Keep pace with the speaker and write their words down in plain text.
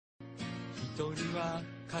一人は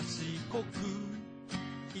賢く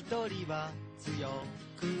一人は強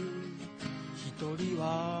く一人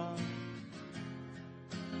は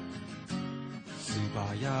素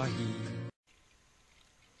早い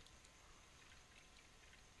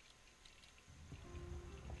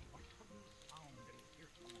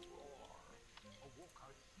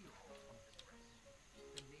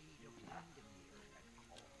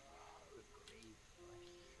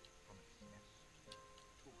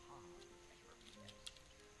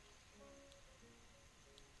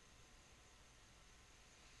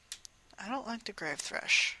I don't like the grave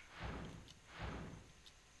thresh.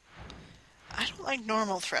 I don't like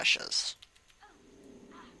normal threshes.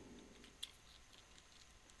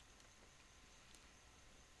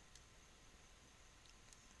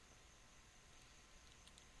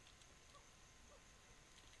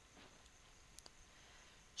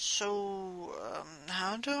 So,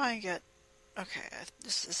 how do I get... Okay,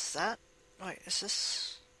 is that... Wait, is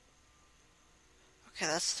this... Okay,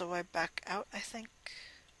 that's the way back out, I think.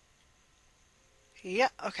 Yeah,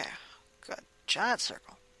 okay. Good. Giant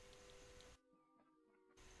circle.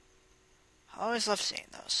 Always love seeing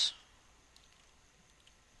those.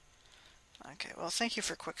 Okay, well, thank you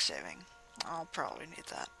for quick saving. I'll probably need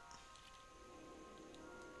that.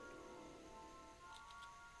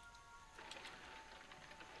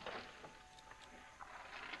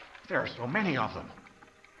 There are so many of them.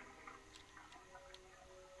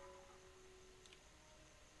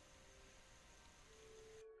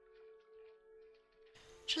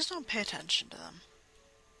 Just don't pay attention to them.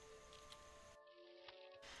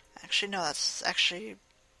 Actually, no, that's actually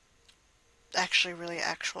really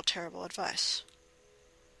actual terrible advice.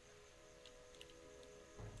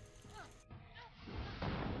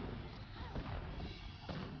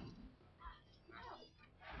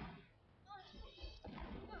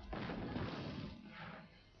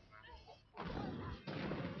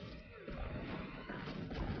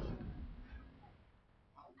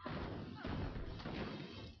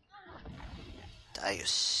 Die, you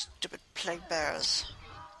stupid plague bearers.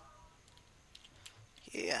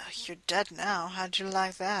 Yeah, you're dead now. How'd you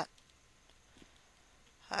like that?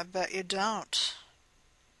 I bet you don't.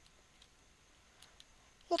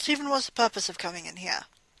 What even was the purpose of coming in here?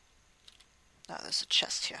 No, there's a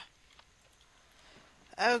chest here.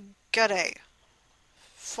 Oh, goody.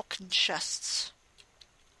 Fucking chests.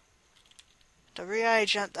 The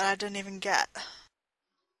reagent that I didn't even get.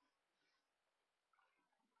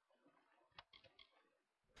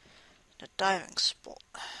 The diving spot.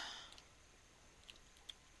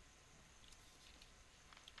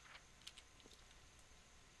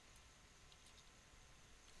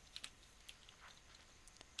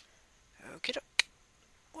 Okie doke.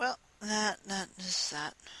 Well, that is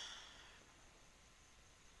that.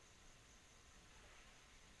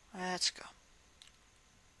 Let's go.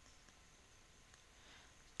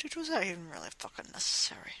 Dude, was that even really fucking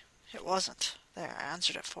necessary? It wasn't. There, I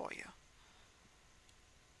answered it for you.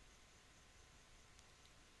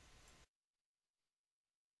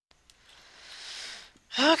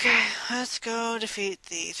 Okay, let's go defeat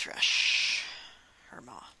the Thresh. Her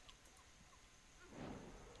maw.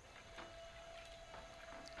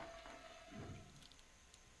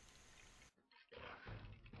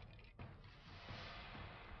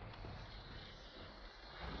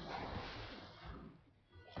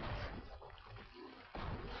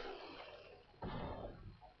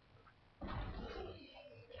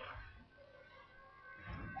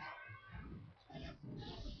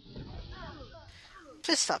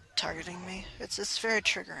 Please stop targeting me. It's very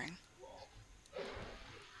triggering.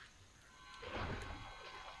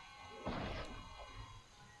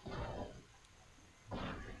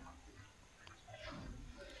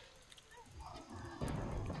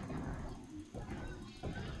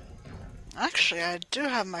 Actually, I do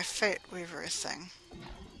have my Fate Weaver thing,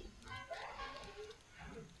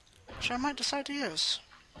 which I might decide to use.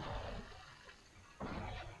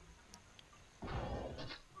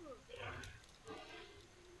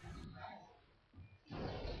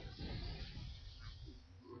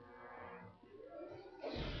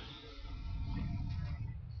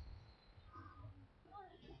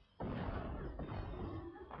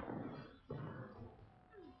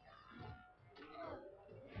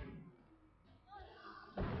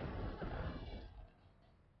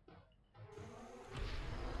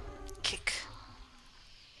 Kick.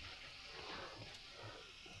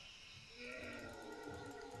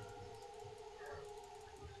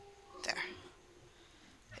 There.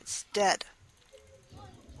 It's dead.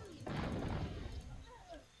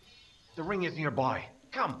 The ring is nearby.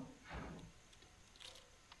 Come.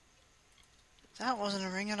 That wasn't a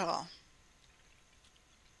ring at all.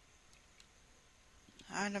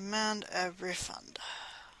 I demand a refund.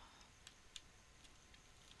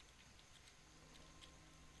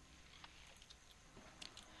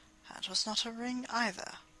 That was not a ring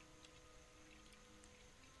either.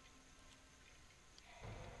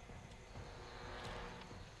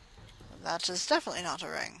 That is definitely not a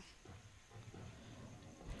ring.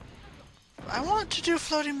 I want to do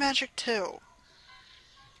floating magic too.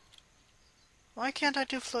 Why can't I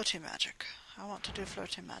do floating magic? I want to do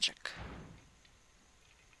floating magic.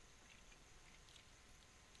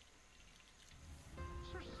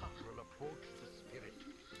 Sir Sakril approached the spirit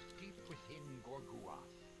deep within Gorguath.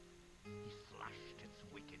 He slashed its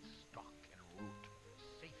wicked stalk and root,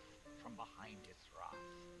 safe from behind its wrath,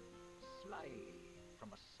 slyly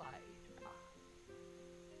from a side path.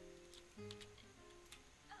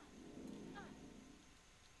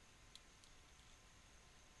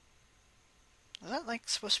 Is that like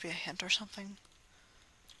supposed to be a hint or something?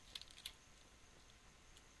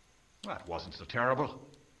 That wasn't so terrible.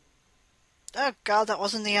 Oh god, that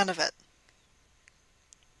wasn't the end of it.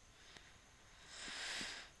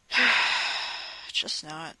 Just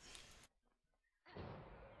know it.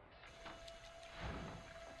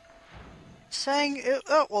 Saying it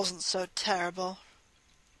wasn't so terrible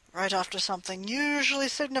right after something usually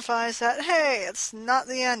signifies that, hey, it's not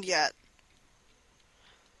the end yet.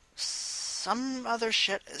 Some other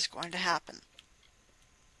shit is going to happen.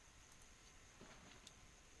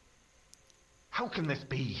 How can this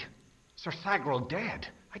be? Sir Sagril dead?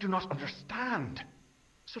 I do not understand.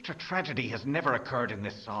 Such a tragedy has never occurred in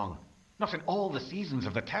this song. Not in all the seasons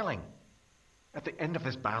of the telling. At the end of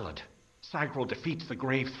this ballad, Sagril defeats the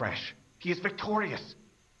Grave Thresh. He is victorious.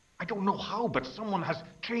 I don't know how, but someone has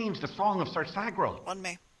changed the song of Sir Sagril. On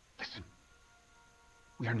me. Listen.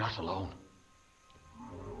 We are not alone.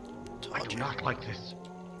 I do not like this.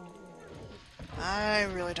 I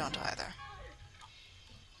really don't either.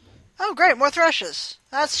 Oh great, more Threshes.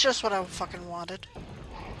 That's just what I fucking wanted.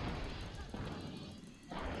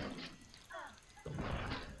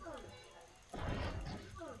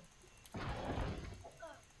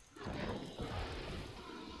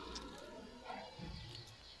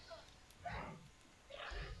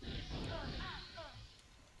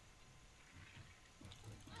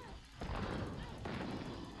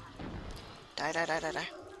 Die.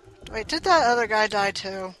 Wait, did that other guy die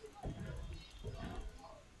too?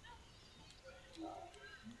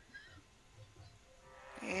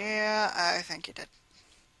 Yeah, I think he did.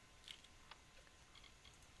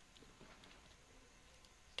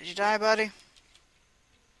 Did you die, buddy?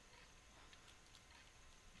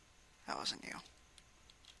 That wasn't you.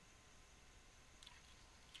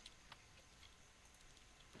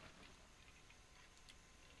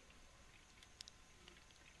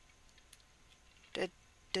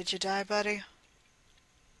 Did you die, buddy?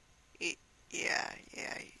 Yeah,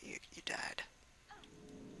 you died.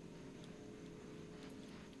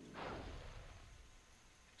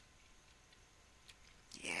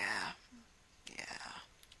 Yeah.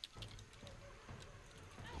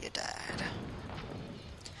 You died.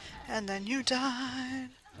 And then you died.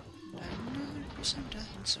 And some death,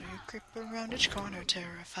 so you creep around each corner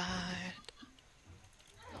terrified.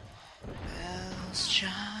 Bells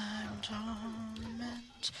chimed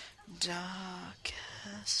torment,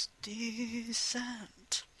 darkest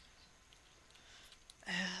descent.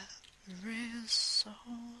 Every soul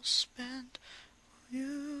spent,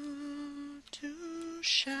 you too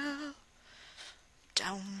shall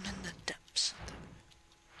down in the depths of the...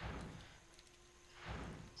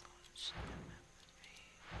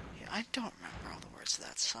 Yeah, I don't remember all the words of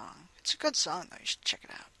that song. It's a good song though, you should check it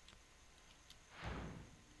out.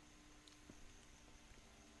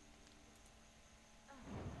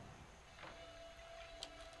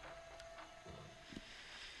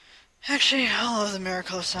 Actually, all of the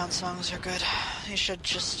Miracle of Sound songs are good. You should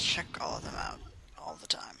just check all of them out all the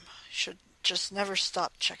time. You should just never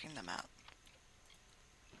stop checking them out.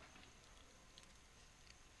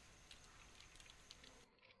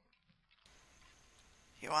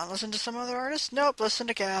 You want to listen to some other artists? Nope, listen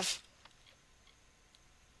to Gav.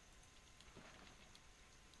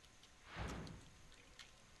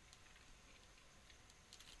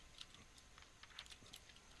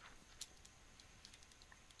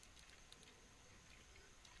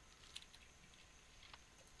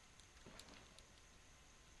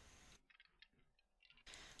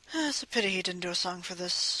 It's a pity he didn't do a song for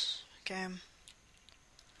this game.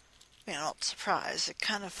 I mean, I'm not surprised. It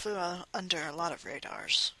kind of flew under a lot of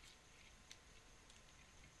radars.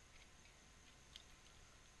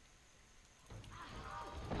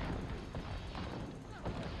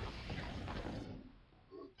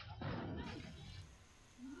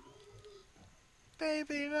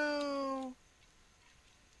 Baby, no!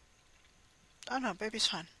 Oh no, baby's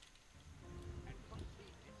fine. And thus they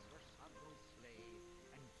did Sir Sadrel slay,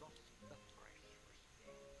 and thus the Threshers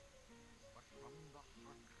dead. But from the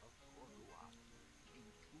heart of Gorguath came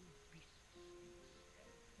two beasts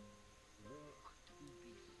instead. Woke two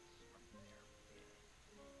beasts from their bed.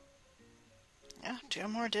 Yeah, two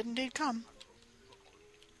more did indeed come.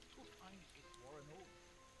 To find his foreign oath.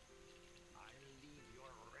 I'll leave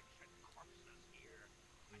your wretched corpses here,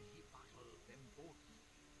 and he battle them both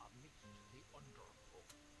amidst the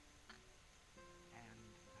undergrowth. And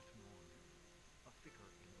at morn, a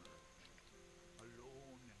figure emerged,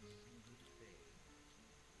 alone and single clay.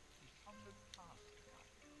 He sauntered past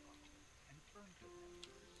Gabriel, and turned to them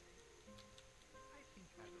to say, I think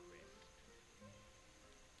I'll rest.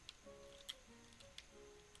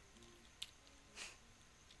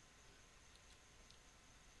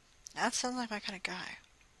 That sounds like my kind of guy.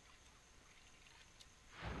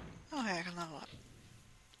 Oh, hey, I can level up.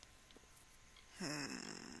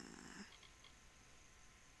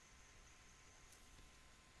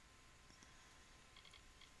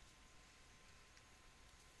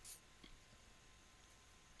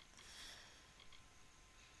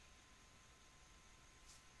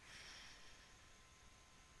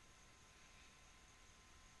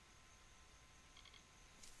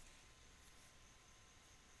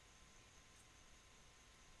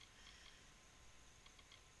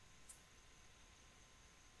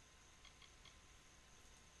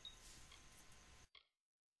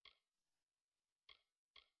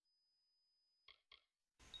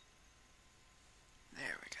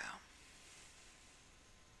 There we go.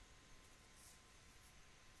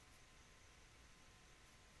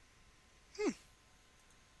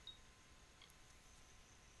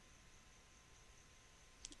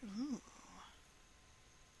 Ooh.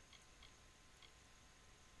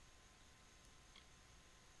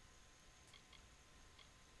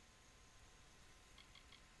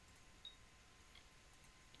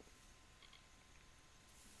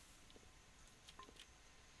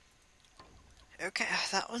 Okay,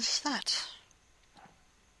 that was that.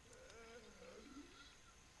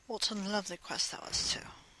 What a lovely quest that was, too.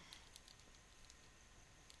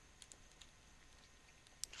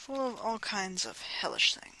 Full of all kinds of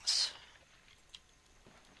hellish things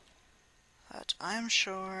that I'm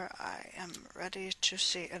sure I am ready to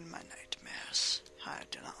see in my nightmares. I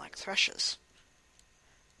do not like Threshes,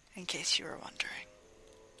 in case you were wondering.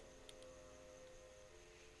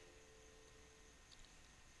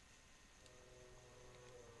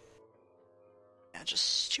 Yeah,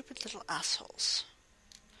 just stupid little assholes.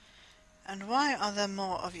 And why are there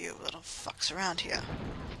more of you little fucks around here?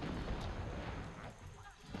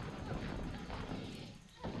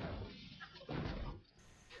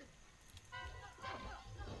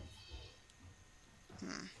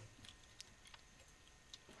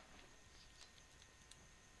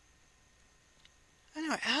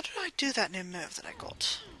 Anyway, how did I do that new move that I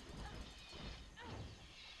got?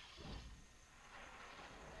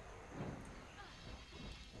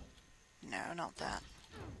 No, not that.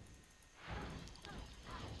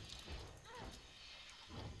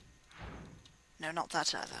 No, not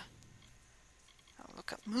that either. I'll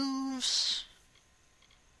look up moves.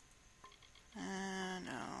 No.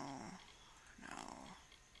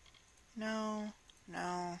 No.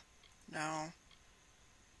 No. No.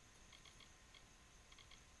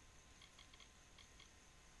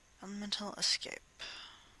 Elemental escape.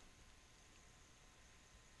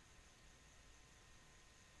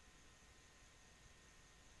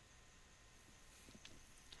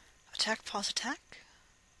 Attack, pause, attack?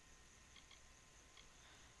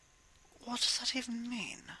 What does that even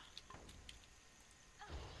mean?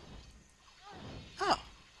 Oh,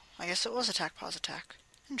 I guess it was attack, pause, attack.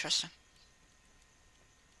 Interesting.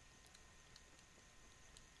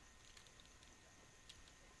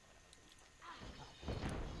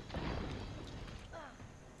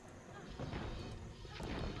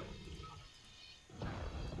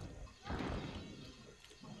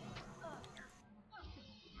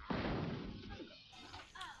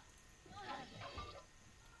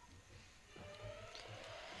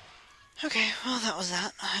 Okay, well that was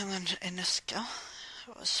that. I learned a new skill.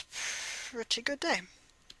 It was a pretty good day.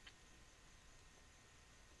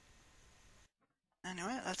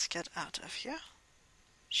 Anyway, let's get out of here.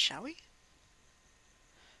 Shall we?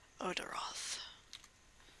 Odoroth.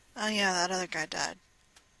 Oh yeah, that other guy died.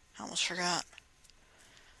 I almost forgot.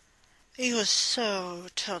 He was so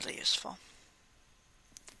totally useful.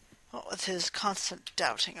 What with his constant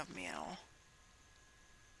doubting of me and all.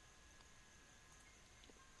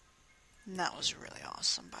 And that was really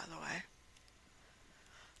awesome, by the way.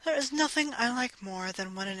 There is nothing I like more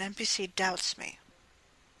than when an NPC doubts me.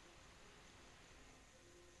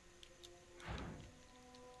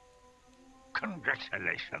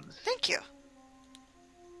 Congratulations. Thank you.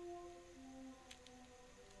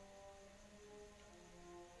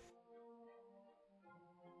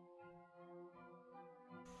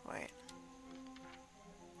 Wait.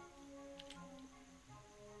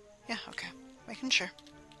 Yeah, okay. Making sure.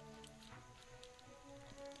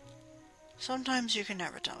 Sometimes you can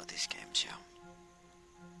never tell with these games, yo.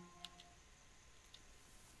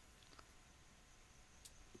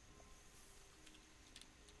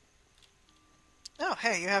 Oh,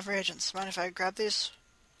 hey, you have reagents. Mind if I grab these?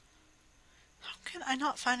 How can I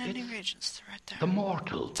not find any reagents? They're right there. The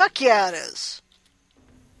mortal. Fuck yeah, it is.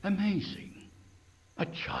 Amazing. A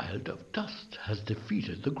child of dust has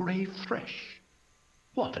defeated the grave Thresh.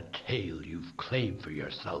 What a tale you've claimed for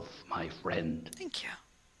yourself, my friend. Thank you.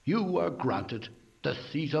 You are granted the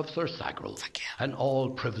seat of Sir Sagral Fuck yeah. and all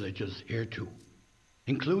privileges hereto,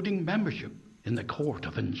 including membership in the Court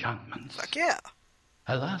of Enchantments. Fuck yeah.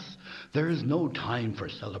 Alas, there is no time for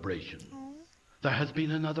celebration. There has been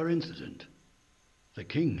another incident. The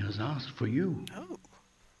king has asked for you. Oh.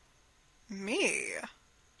 Me?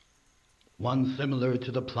 One similar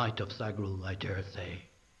to the plight of Sagral, I dare say.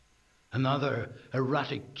 Another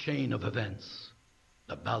erratic chain of events.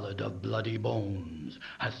 The Ballad of Bloody Bones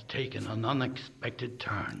has taken an unexpected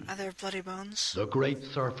turn. Are there bloody bones? The great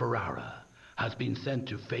Sir Ferrara has been sent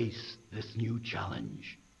to face this new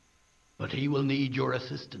challenge. But he will need your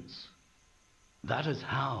assistance. That is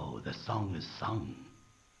how the song is sung.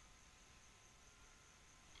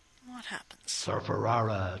 What happens? Sir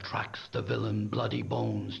Ferrara tracks the villain Bloody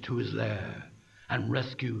Bones to his lair and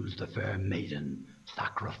rescues the fair maiden,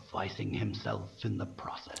 sacrificing himself in the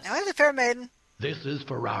process. Now I'm the fair maiden. This is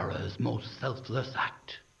Ferrara's most selfless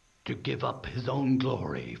act, to give up his own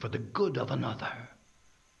glory for the good of another.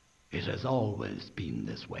 It has always been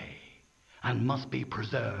this way, and must be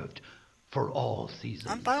preserved for all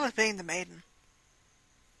seasons. I'm fine with being the maiden.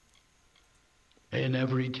 In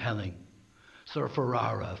every telling, Sir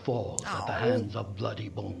Ferrara falls at the hands of Bloody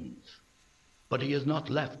Bones. But he is not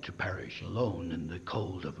left to perish alone in the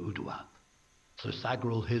cold of Uduath. Sir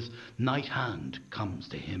Sagral, his knight hand, comes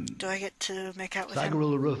to him. Do I get to make out with him?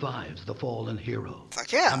 Sagral revives the fallen hero.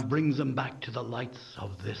 Fuck yeah. And brings him back to the lights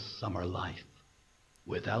of this summer life.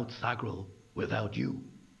 Without Sagral, without you,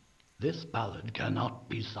 this ballad cannot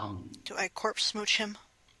be sung. Do I corpse smooch him?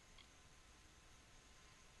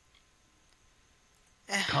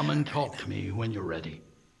 Come and talk to me when you're ready.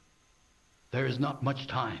 There is not much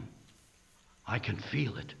time. I can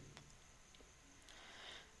feel it.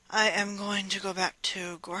 I am going to go back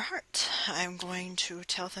to Gorhart. I'm going to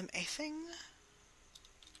tell them a thing.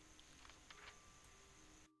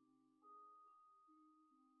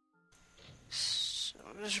 So,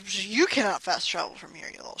 you cannot fast travel from here,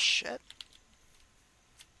 you little shit.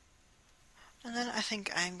 And then I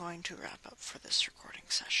think I'm going to wrap up for this recording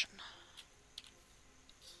session.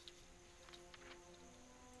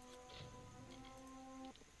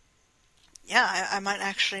 Yeah, I might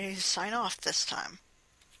actually sign off this time.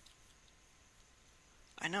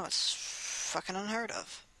 I know, it's fucking unheard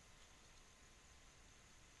of.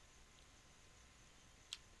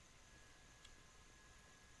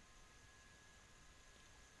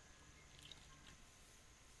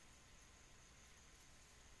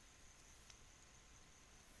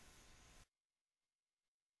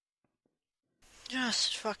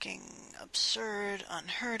 Just fucking absurd,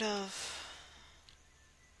 unheard of.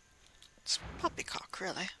 It's poppycock,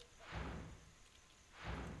 really.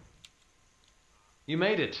 You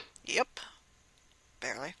made it. Yep.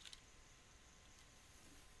 Barely.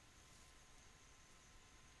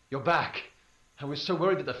 You're back. I was so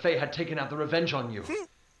worried that the Fae had taken out the revenge on you.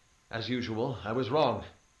 As usual, I was wrong.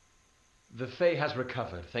 The Fae has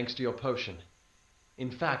recovered, thanks to your potion. In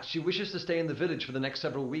fact, she wishes to stay in the village for the next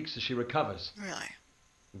several weeks as she recovers. Really?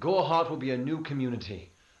 Gorehart will be a new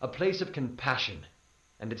community, a place of compassion,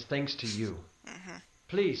 and it's thanks to you.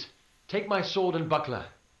 Please, take my sword and buckler.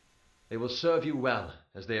 They will serve you well,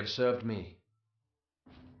 as they have served me.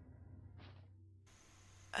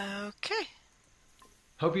 Okay.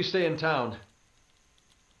 Hope you stay in town.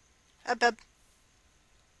 Beb.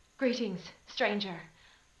 Greetings, stranger.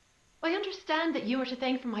 I understand that you are to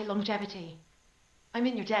thank for my longevity. I'm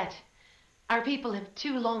in your debt. Our people have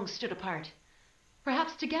too long stood apart.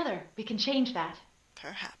 Perhaps together we can change that.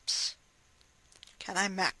 Perhaps. Can I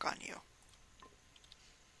mac on you?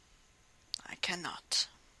 I cannot.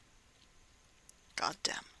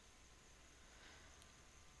 Goddamn.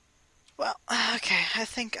 Well, okay, I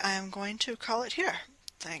think I am going to call it here.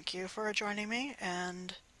 Thank you for joining me,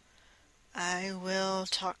 and I will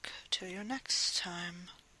talk to you next time.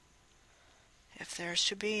 If there's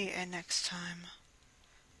to be a next time.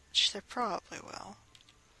 Which there probably will.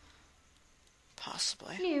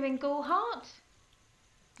 Possibly. You in Go Heart?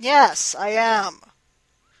 Yes, I am.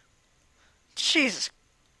 Jesus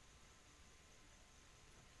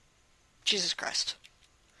Christ.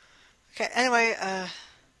 Okay, anyway,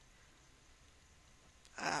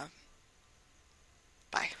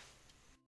 bye.